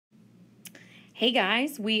Hey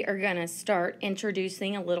guys, we are going to start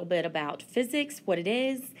introducing a little bit about physics, what it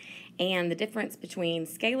is, and the difference between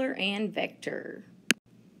scalar and vector.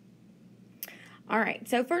 All right,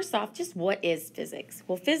 so first off, just what is physics?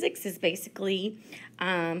 Well, physics is basically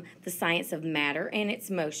the science of matter and its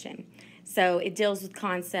motion. So it deals with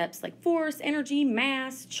concepts like force, energy,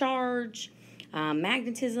 mass, charge,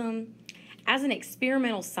 magnetism. As an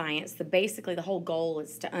experimental science, basically the whole goal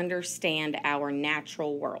is to understand our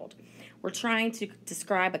natural world. We're trying to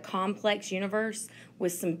describe a complex universe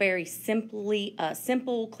with some very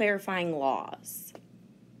simple clarifying laws.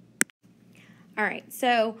 All right,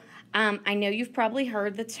 so I know you've probably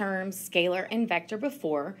heard the terms scalar and vector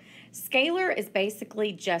before. Scalar is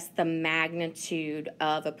basically just the magnitude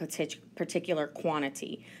of a particular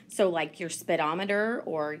quantity. So like your speedometer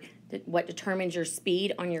or what determines your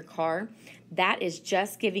speed on your car, that is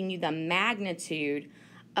just giving you the magnitude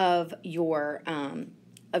of your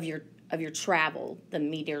travel, the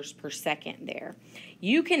meters per second there.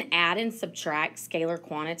 You can add and subtract scalar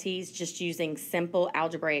quantities just using simple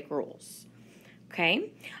algebraic rules.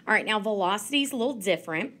 Okay? All right, now velocity is a little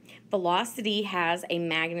different. Velocity has a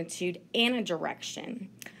magnitude and a direction.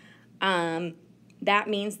 That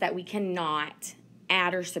means that we cannot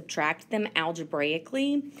add or subtract them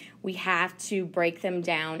algebraically. We have to break them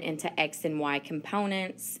down into x and y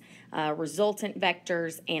components, resultant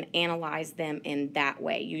vectors, and analyze them in that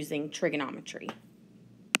way using trigonometry.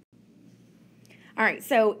 All right,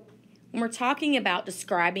 so when we're talking about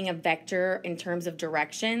describing a vector in terms of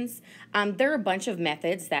directions, there are a bunch of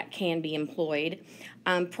methods that can be employed.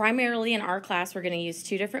 Primarily in our class, we're going to use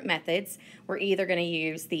two different methods. We're either going to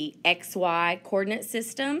use the XY coordinate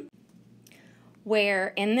system, where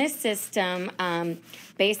in this system,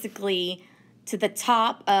 basically to the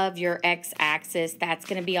top of your x-axis, that's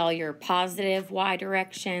going to be all your positive y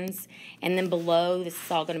directions, and then below, this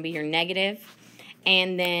is all going to be your negative.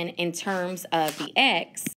 And then in terms of the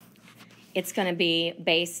x, it's going to be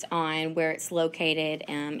based on where it's located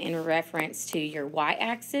in reference to your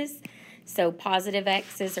y-axis. So positive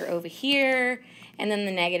x's are over here, and then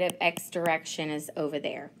the negative x direction is over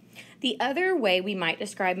there. The other way we might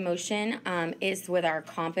describe motion is with our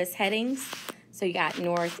compass headings. So you got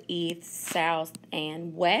north, east, south,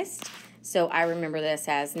 and west. So I remember this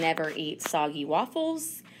as never eat soggy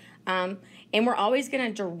waffles. And we're always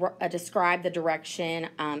going to describe the direction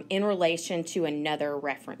in relation to another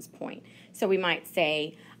reference point. So we might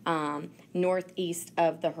say northeast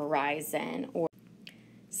of the horizon or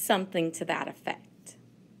something to that effect.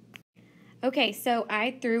 Okay, so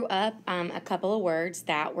I threw up a couple of words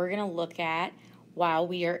that we're going to look at while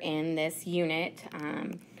we are in this unit,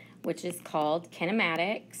 which is called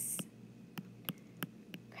kinematics.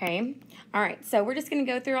 Okay, all right, so we're just going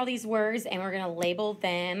to go through all these words and we're going to label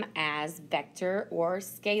them as vector or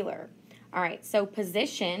scalar. All right, so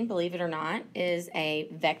position, believe it or not, is a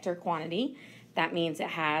vector quantity. That means it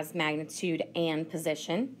has magnitude and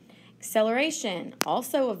position. Acceleration,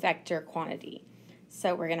 also a vector quantity.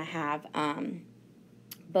 So we're going to have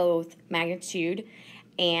both magnitude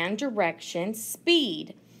and direction.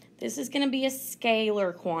 Speed, this is going to be a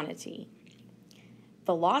scalar quantity.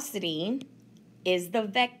 Velocity is the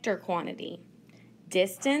vector quantity.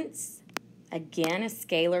 Distance, again, a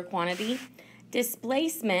scalar quantity.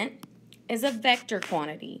 Displacement is a vector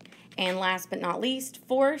quantity. And last but not least,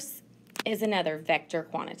 force is another vector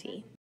quantity.